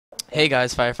Hey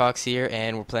guys, Firefox here,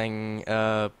 and we're playing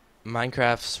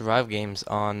Minecraft survival games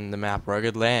on the map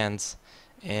Rugged Lands.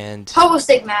 And Hobo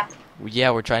stick map.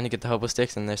 yeah, we're trying to get the hobo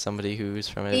sticks, and there's somebody who's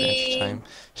from Adventure The Time,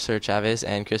 Sir Chavez,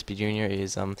 and Chrisbjr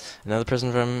is another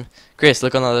person from Chris.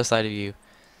 Look on the other side of you.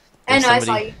 I There's know I saw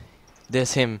somebody. you.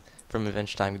 There's him from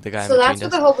Adventure Time, the guy in So that's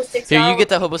between what the us. hobo sticks Here, are. you We're get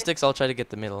the gonna hobo get. sticks. I'll try to get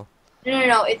the middle.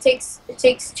 No. It takes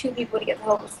two people to get the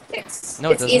hobo sticks. No,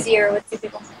 it It's doesn't. easier with two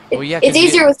people. Well, yeah, It's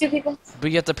easier with two people. but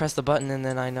you have to press the button, and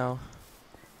then I know.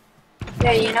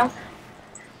 Yeah, you know.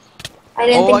 I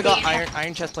didn't Oh, I think that got you know.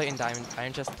 iron chest plate and diamond.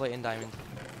 Iron chest plate and diamond.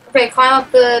 Okay, climb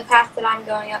up the path that I'm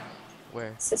going up,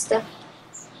 Where? sister.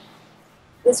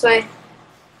 This way.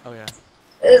 Oh yeah.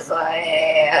 This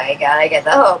way. I gotta get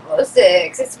the hobo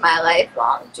sticks. It's my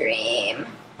lifelong dream.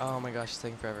 Oh my gosh, it's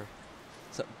taking forever.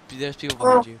 So there's people Oh.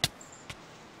 behind you.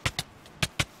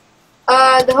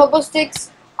 The hobo sticks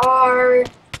are.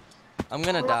 I'm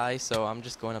gonna die, so I'm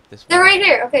just going up this They're wall. right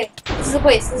here. Okay, this is the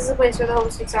place. This is the place where the hobo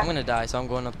sticks I'm are. gonna die, so I'm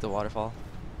going up the waterfall.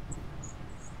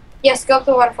 Yes, go up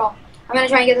the waterfall. I'm gonna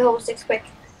try and get the hobo sticks quick.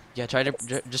 Yeah, try to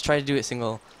just try to do it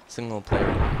single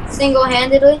player,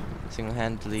 Single-handedly.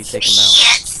 single-handedly take him out.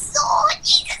 Yes! Oh,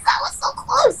 Jesus, that was so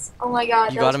close. Oh my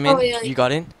God, You that got was him in? probably You like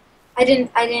got in? I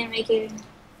didn't make it.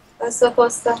 That was so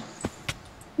close though.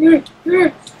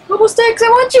 Hobo sticks, I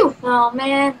want you. Oh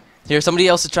man, Here, somebody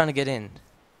else is trying to get in.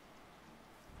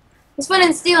 it's fun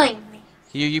in stealing me.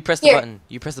 Here, you press the Here. button.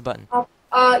 You press the button.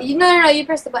 You no, you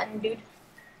press the button, dude.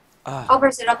 Ah, I'll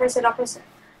press it. I'll press it. I'll press it.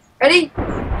 Ready?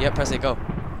 yep, press it. Go.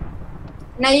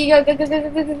 Now you go.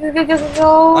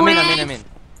 I'm in. I'm in. And I'm in.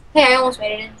 hey, I almost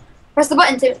made it in. Press the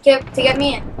button to get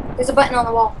me in. There's a button on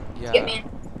the wall to get Yeah. me in.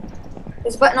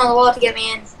 There's a button on the wall to get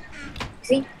me in.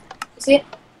 See? You see it?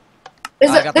 I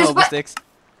got the There's a hobo button. sticks.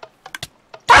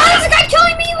 Ah, there's a guy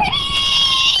killing me, you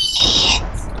idiot!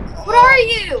 What are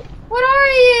you? What are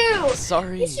you? You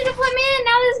Sorry. should have let me in.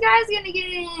 Now this guy's gonna get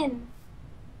in.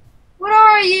 What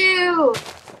are you?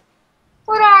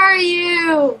 What are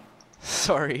you?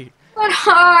 Sorry. What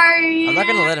are I'm not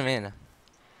gonna you? let him in.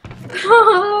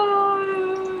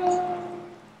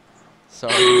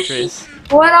 Sorry, Chris.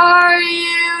 What are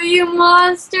you, you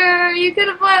monster? You could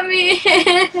have let me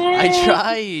I in.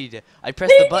 tried. I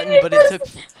pressed the button, but it took.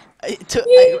 It took.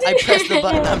 You I pressed the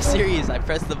button. I'm did. serious. I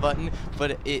pressed the button,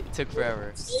 but it took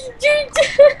forever. You did.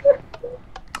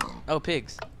 Oh,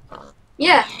 pigs.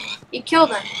 Yeah, you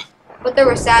killed them, but there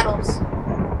were saddles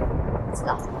and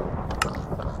stuff.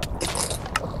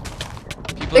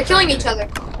 People are They're trying killing to each get other.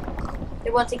 They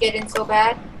want to get in so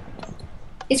bad.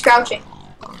 He's crouching.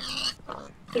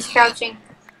 He's crouching.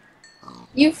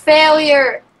 You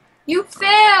failure! You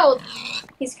failed!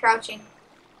 He's crouching. in.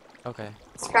 Okay.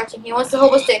 He's crouching. He wants the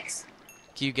hobo sticks.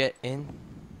 Can you get in?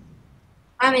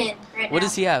 I'm in right What now.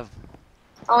 does he have?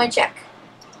 I want to check.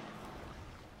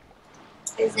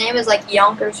 His name is like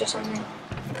Yonkers or something.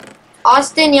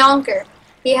 Austin Yonker.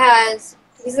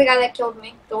 He's the guy that killed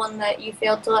me. The one that you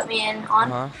failed to let me in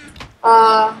on.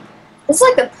 Huh? This is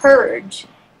like the Purge.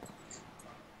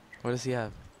 What does he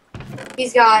have?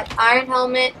 He's got iron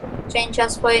helmet, chain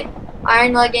chestplate,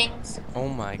 iron leggings, Oh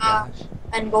my uh, gosh.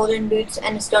 and golden boots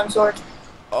and a stone sword.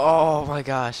 Oh my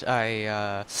gosh.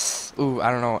 Ooh,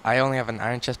 I don't know. I only have an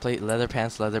iron chest plate, leather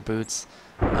pants, leather boots,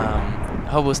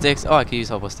 hobo sticks. Oh, I could use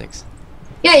hobo sticks.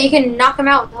 Yeah, you can knock him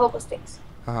out with the hobo sticks.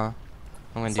 Uh huh.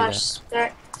 I'm gonna do Slash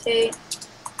that. spectate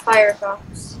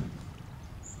Firefox.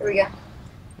 Here we go.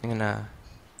 I'm gonna.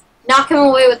 Knock him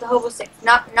away with the hobo sticks.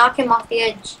 Knock him off the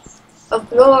edge of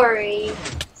glory.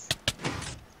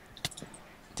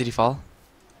 Did he fall?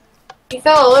 He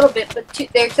fell a little bit, but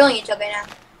they're killing each other now.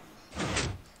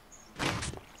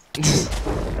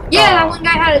 Yeah, that Aw. one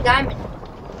guy had a diamond.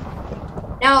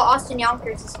 Now Austin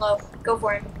Yonkers is low. Go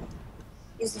for him.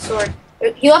 Use the sword.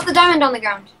 He left the diamond on the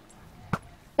ground.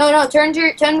 No, turn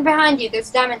behind you. There's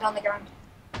a diamond on the ground.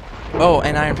 Oh,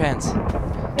 and iron pants.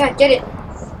 Yeah, get it.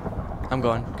 I'm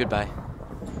going. Goodbye.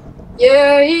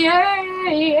 Yeah.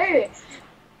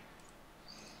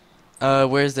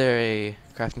 Where's there a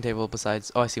crafting table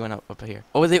besides? Oh, I see one up here.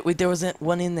 Oh, wait, there wasn't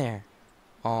one in there.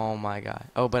 Oh my god.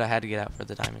 Oh, but I had to get out for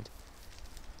the diamond.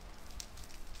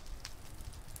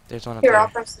 There's one up Here, I'll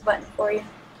there. press the button for you. I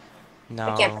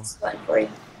can't No. press the button for you.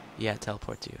 Yeah,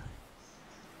 teleport to you.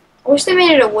 I wish they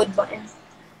made it a wood button.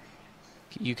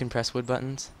 You can press wood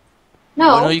buttons?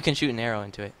 No. Oh, no, you can shoot an arrow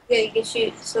into it. Yeah, you can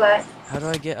shoot so that How do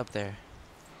I get up there?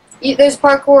 there's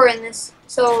parkour in this.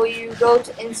 So you go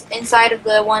to inside of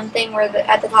the one thing where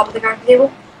at the top of the crafting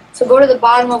table. So go to the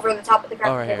bottom of where the top of the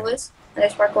crafting right table here. is, and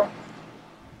there's parkour.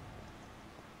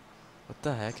 What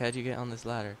the heck? How'd you get on this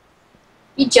ladder?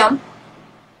 You jump.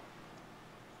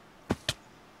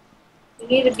 You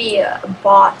need to be a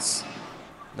boss.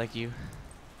 Like you.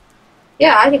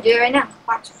 Yeah, I can do it right now.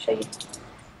 Watch, I'll show you.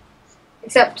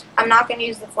 Except, I'm not going to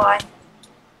use the fly.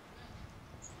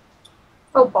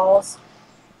 Oh, balls.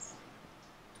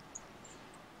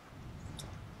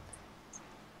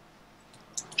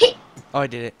 Hey! Oh, I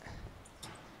did it.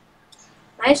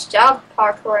 Nice job,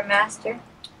 parkour master.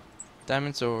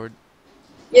 Diamond sword.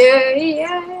 Yeah,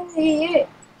 yeah, yeah.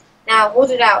 Now, hold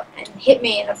it out and hit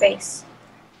me in the face.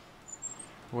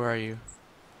 Where are you?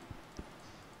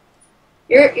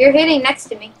 You're hitting next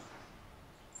to me.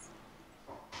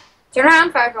 Turn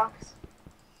around, Firefox.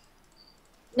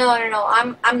 No, no, no.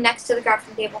 I'm next to the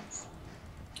crafting table.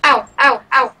 Ow, ow,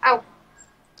 ow, ow.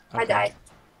 I Okay. died.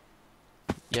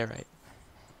 Yeah, right.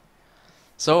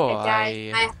 So I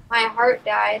died. My heart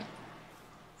died.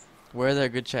 where are there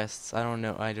good chests? I don't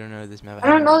know. I don't know this map. I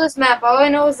don't know this map. All I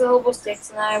know is the hobo sticks,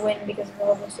 and I win because of the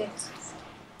hobo sticks.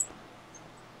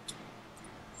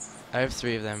 I have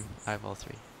 3 of them. I have all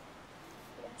 3.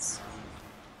 Yes.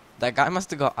 That guy must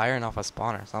have got iron off a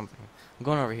spawn or something. I'm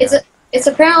going over It's here. it's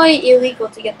apparently illegal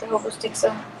to get the hobo sticks,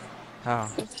 so How?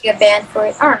 you get banned for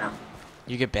it. I don't know.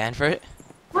 You get banned for it?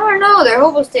 I don't know. They're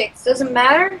hobo sticks. Doesn't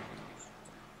matter.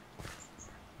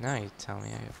 No, you tell me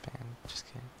I got banned. Just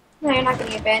kidding. No, you're not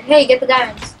gonna get banned. Hey, get the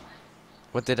diamonds.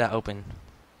 What did that open?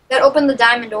 That opened the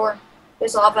diamond door.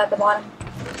 There's lava at the bottom.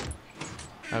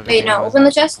 Okay, Wait, no. Open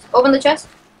the chest. Open the chest.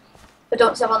 But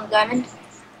don't step on the diamond.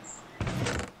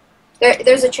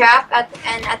 There's a trap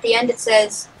and at the end it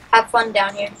says, "Have fun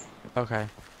down here." Okay.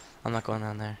 I'm not going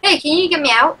down there. Hey, can you get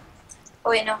me out? Oh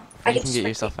wait, no. You can get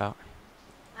yourself out.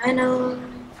 I know.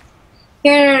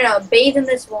 Here, no, no, no. Bathe in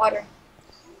this water.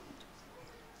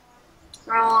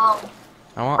 Wrong.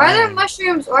 I want Are there iron.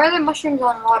 mushrooms? Why are there mushrooms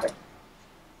on water?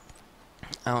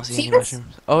 I don't see See any this?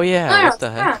 mushrooms. Oh yeah, No, no, what the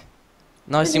it's heck? not.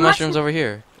 No, I There's see a mushrooms mushroom. over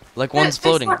here. Like There- one's there's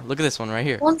floating. one. Look at this one right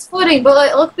here. One's floating, but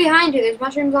like, look behind you. There's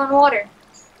mushrooms on water.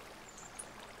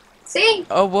 See?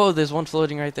 Oh whoa, there's one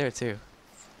floating right there too.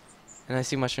 And I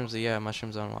see mushrooms. Yeah,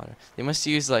 mushrooms on water. They must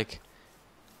use like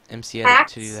MC Edit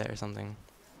to do Hacks? that or something.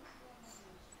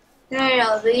 No, no,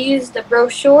 no. They used a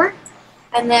brochure,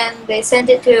 and then they sent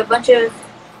it to a bunch of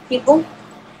people,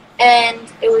 and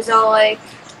it was all like,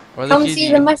 Or they "Come could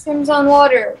see the mushrooms on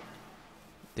water."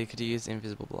 they could use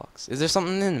invisible blocks. Is there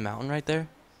something in the mountain right there?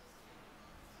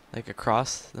 Like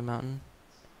across the mountain?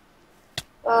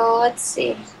 Oh, let's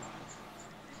see.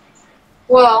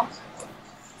 Well,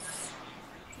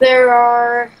 there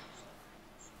are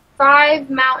 5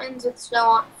 mountains with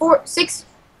snow on. 6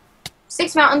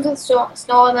 mountains with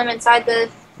snow on them inside the.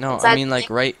 No, Inside I mean the like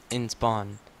thing? right in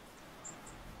spawn.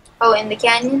 Oh, in the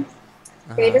canyon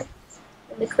Uh-huh. crater.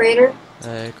 In the crater.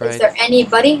 Like Is right. there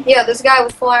anybody? Yeah, there's a guy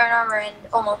with full iron armor and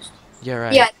almost. Yeah,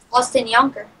 right. Yeah, Austin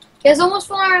Yonker. He has almost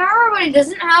full iron armor, but he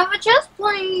doesn't have a chest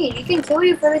plate. He can kill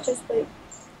you for the chest plate.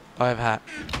 Oh, I have a hat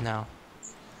now.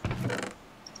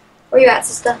 Where you at,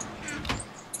 sister?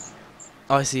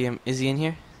 Oh, I see him. Is he in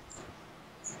here?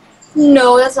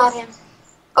 No, that's not him.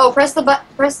 Oh, press the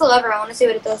lever. I want to see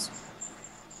what it does.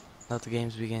 Let the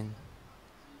games begin.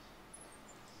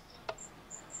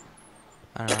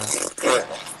 I don't know.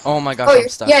 Oh my gosh, Oh, I'm you're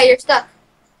stuck. yeah, you're stuck.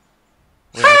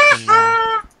 Wait,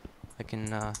 I can,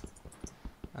 No,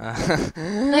 you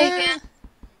can't.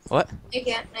 What? You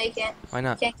can't. No, you can't. Why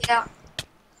not? You can't get out.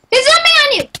 He's jumping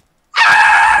on you!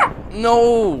 Ah!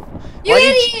 No! You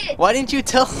idiot! Why didn't you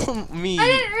tell me? I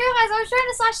didn't realize I was trying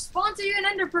to slash sponsor you an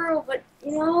ender pearl, but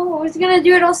you know, I was gonna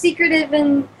do it all secretive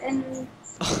and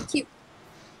cute.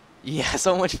 Yeah,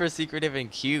 so much for secretive and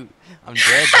cute. I'm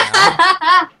dead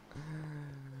now.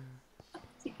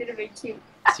 Secretive and cute.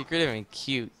 Secretive and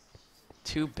cute.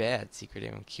 Too bad,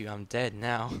 secretive and cute. I'm dead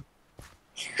now.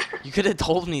 You could have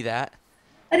told me that.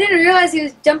 I didn't realize he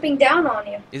was jumping down on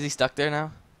you. Is he stuck there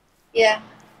now? Yeah.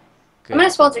 Good. I'm gonna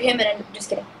sponsor him and end. Just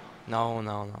kidding. No,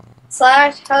 no, no, no.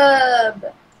 Slash hub.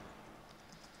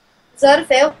 Is that a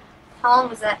fail? How long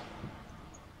was that?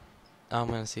 I'm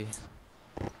gonna see.